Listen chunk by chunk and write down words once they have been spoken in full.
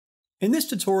In this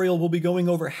tutorial, we'll be going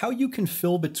over how you can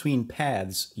fill between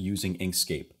paths using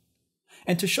Inkscape.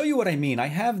 And to show you what I mean, I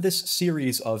have this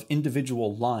series of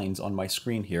individual lines on my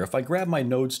screen here. If I grab my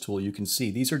nodes tool, you can see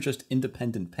these are just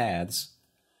independent paths.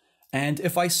 And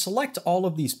if I select all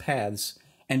of these paths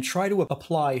and try to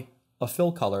apply a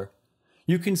fill color,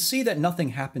 you can see that nothing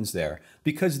happens there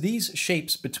because these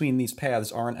shapes between these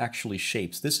paths aren't actually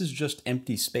shapes. This is just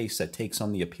empty space that takes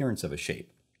on the appearance of a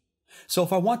shape. So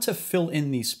if I want to fill in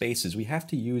these spaces, we have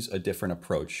to use a different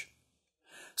approach.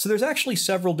 So there's actually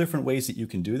several different ways that you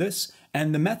can do this,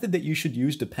 and the method that you should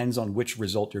use depends on which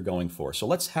result you're going for. So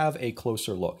let's have a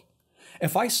closer look.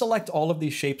 If I select all of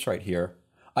these shapes right here,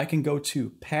 I can go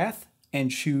to Path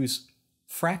and choose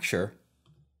Fracture.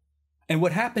 And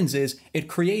what happens is it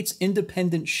creates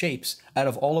independent shapes out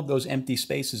of all of those empty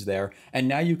spaces there, and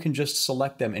now you can just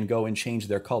select them and go and change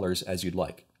their colors as you'd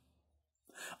like.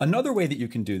 Another way that you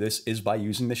can do this is by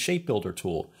using the Shape Builder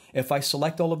tool. If I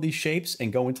select all of these shapes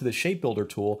and go into the Shape Builder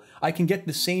tool, I can get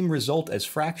the same result as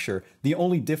Fracture. The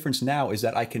only difference now is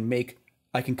that I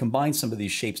can combine some of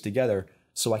these shapes together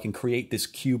so I can create this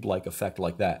cube-like effect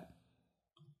like that.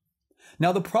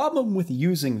 Now the problem with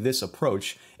using this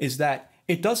approach is that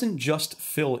it doesn't just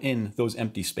fill in those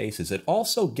empty spaces, it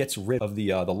also gets rid of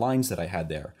the lines that I had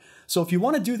there. So if you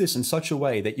want to do this in such a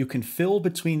way that you can fill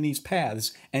between these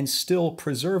paths and still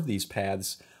preserve these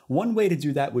paths, one way to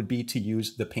do that would be to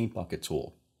use the Paint Bucket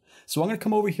tool. So I'm going to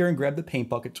come over here and grab the Paint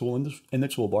Bucket tool in the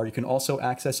toolbar. You can also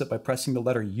access it by pressing the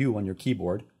letter U on your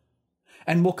keyboard.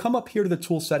 And we'll come up here to the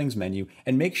Tool Settings menu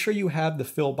and make sure you have the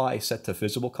Fill By set to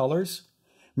Visible Colors.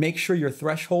 Make sure your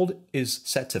threshold is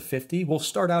set to 50. We'll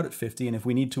start out at 50, and if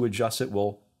we need to adjust it,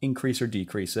 we'll increase or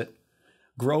decrease it.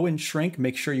 Grow and Shrink,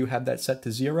 make sure you have that set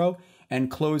to 0, and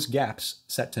Close Gaps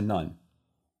set to none.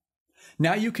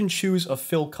 Now you can choose a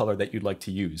fill color that you'd like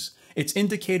to use. It's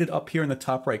indicated up here in the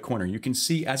top right corner. You can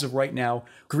see as of right now,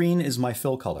 green is my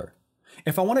fill color.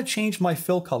 If I want to change my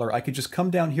fill color, I could just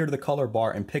come down here to the color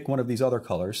bar and pick one of these other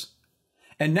colors.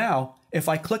 And now, if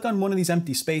I click on one of these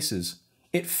empty spaces,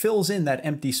 it fills in that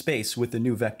empty space with the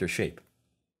new vector shape.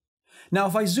 Now,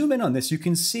 if I zoom in on this, you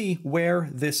can see where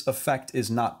this effect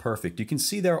is not perfect. You can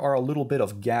see there are a little bit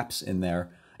of gaps in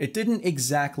there. It didn't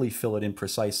exactly fill it in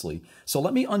precisely. So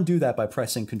let me undo that by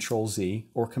pressing Ctrl-Z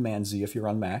or Command-Z if you're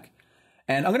on Mac.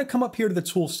 And I'm going to come up here to the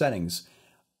Tool Settings.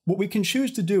 What we can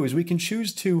choose to do is we can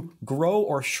choose to grow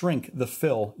or shrink the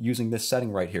fill using this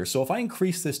setting right here. So if I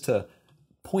increase this to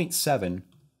 0.7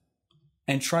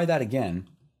 and try that again,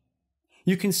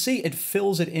 you can see it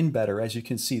fills it in better, as you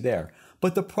can see there.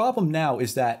 But the problem now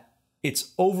is that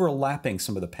it's overlapping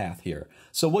some of the path here.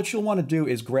 So what you'll want to do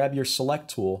is grab your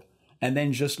Select tool and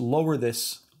then just lower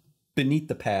this beneath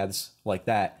the paths like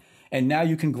that. And now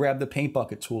you can grab the Paint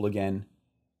Bucket tool again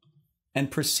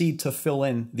and proceed to fill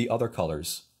in the other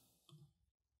colors.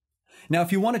 Now,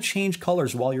 if you want to change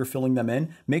colors while you're filling them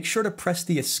in, make sure to press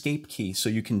the Escape key so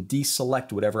you can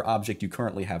deselect whatever object you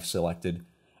currently have selected.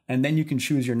 And then you can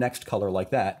choose your next color like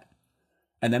that.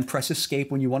 And then press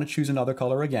Escape when you want to choose another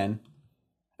color again.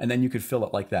 And then you could fill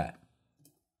it like that.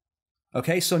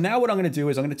 Okay, so now what I'm going to do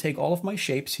is I'm going to take all of my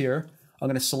shapes here. I'm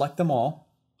going to select them all.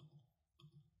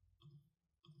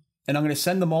 And I'm going to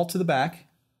send them all to the back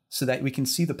so that we can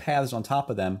see the paths on top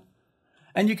of them.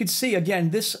 And you can see,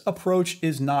 again, this approach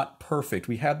is not perfect.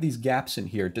 We have these gaps in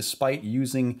here despite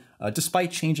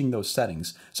changing those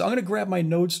settings. So I'm going to grab my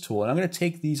Nodes tool and I'm going to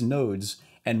take these nodes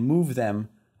and move them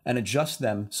and adjust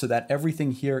them so that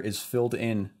everything here is filled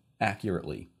in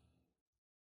accurately.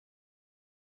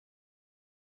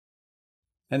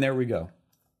 And there we go.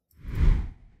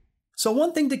 So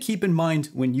one thing to keep in mind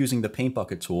when using the Paint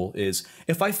Bucket tool is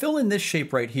if I fill in this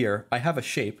shape right here, I have a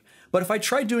shape, but if I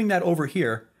try doing that over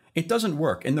here, it doesn't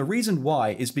work. And the reason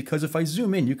why is because if I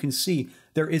zoom in, you can see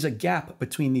there is a gap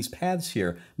between these paths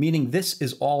here, meaning this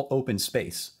is all open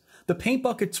space. The Paint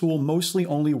Bucket tool mostly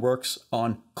only works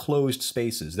on closed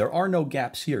spaces. There are no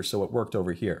gaps here, so it worked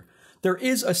over here. There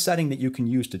is a setting that you can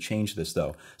use to change this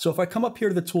though. So if I come up here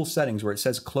to the Tool Settings where it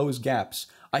says Close Gaps,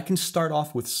 I can start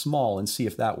off with Small and see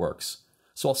if that works.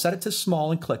 So I'll set it to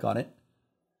Small and click on it.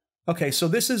 Okay, so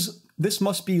this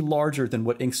must be larger than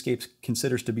what Inkscape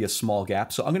considers to be a small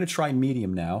gap. So I'm going to try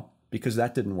Medium now because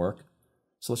that didn't work.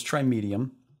 So let's try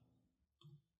Medium.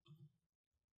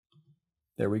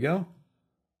 There we go.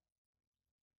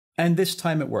 And this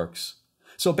time it works.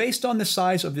 So based on the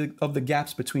size of the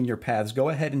gaps between your paths, go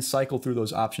ahead and cycle through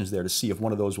those options there to see if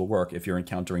one of those will work if you're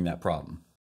encountering that problem.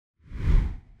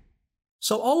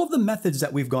 So all of the methods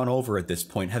that we've gone over at this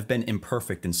point have been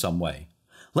imperfect in some way.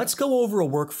 Let's go over a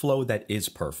workflow that is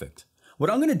perfect.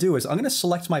 What I'm going to do is I'm going to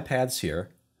select my paths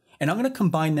here, and I'm going to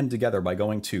combine them together by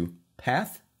going to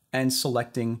Path and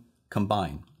selecting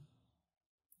Combine.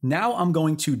 Now I'm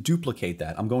going to duplicate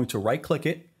that. I'm going to right-click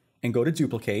it and go to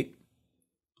Duplicate.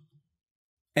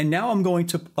 And now I'm going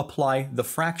to apply the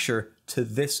fracture to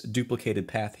this duplicated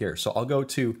path here. So I'll go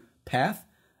to Path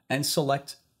and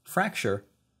select Fracture.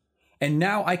 And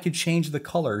now I could change the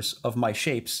colors of my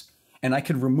shapes, and I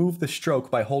could remove the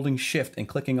stroke by holding Shift and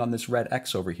clicking on this red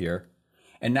X over here.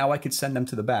 And now I could send them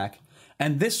to the back.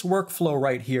 And this workflow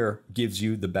right here gives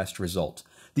you the best result.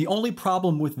 The only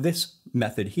problem with this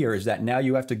method here is that now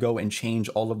you have to go and change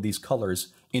all of these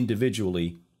colors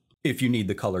individually if you need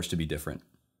the colors to be different.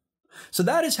 So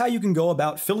that is how you can go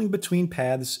about filling between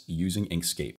paths using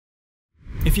Inkscape.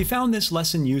 If you found this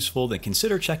lesson useful, then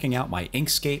consider checking out my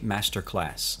Inkscape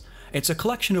Masterclass. It's a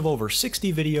collection of over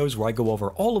 60 videos where I go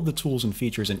over all of the tools and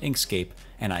features in Inkscape,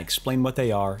 and I explain what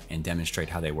they are and demonstrate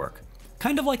how they work.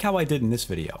 Kind of like how I did in this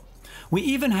video. We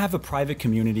even have a private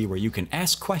community where you can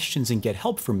ask questions and get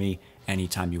help from me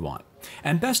anytime you want.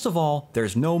 And best of all,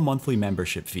 there's no monthly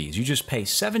membership fees. You just pay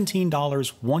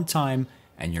 $17 one time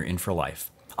and you're in for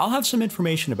life. I'll have some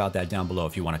information about that down below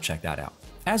if you want to check that out.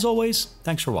 As always,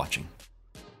 thanks for watching.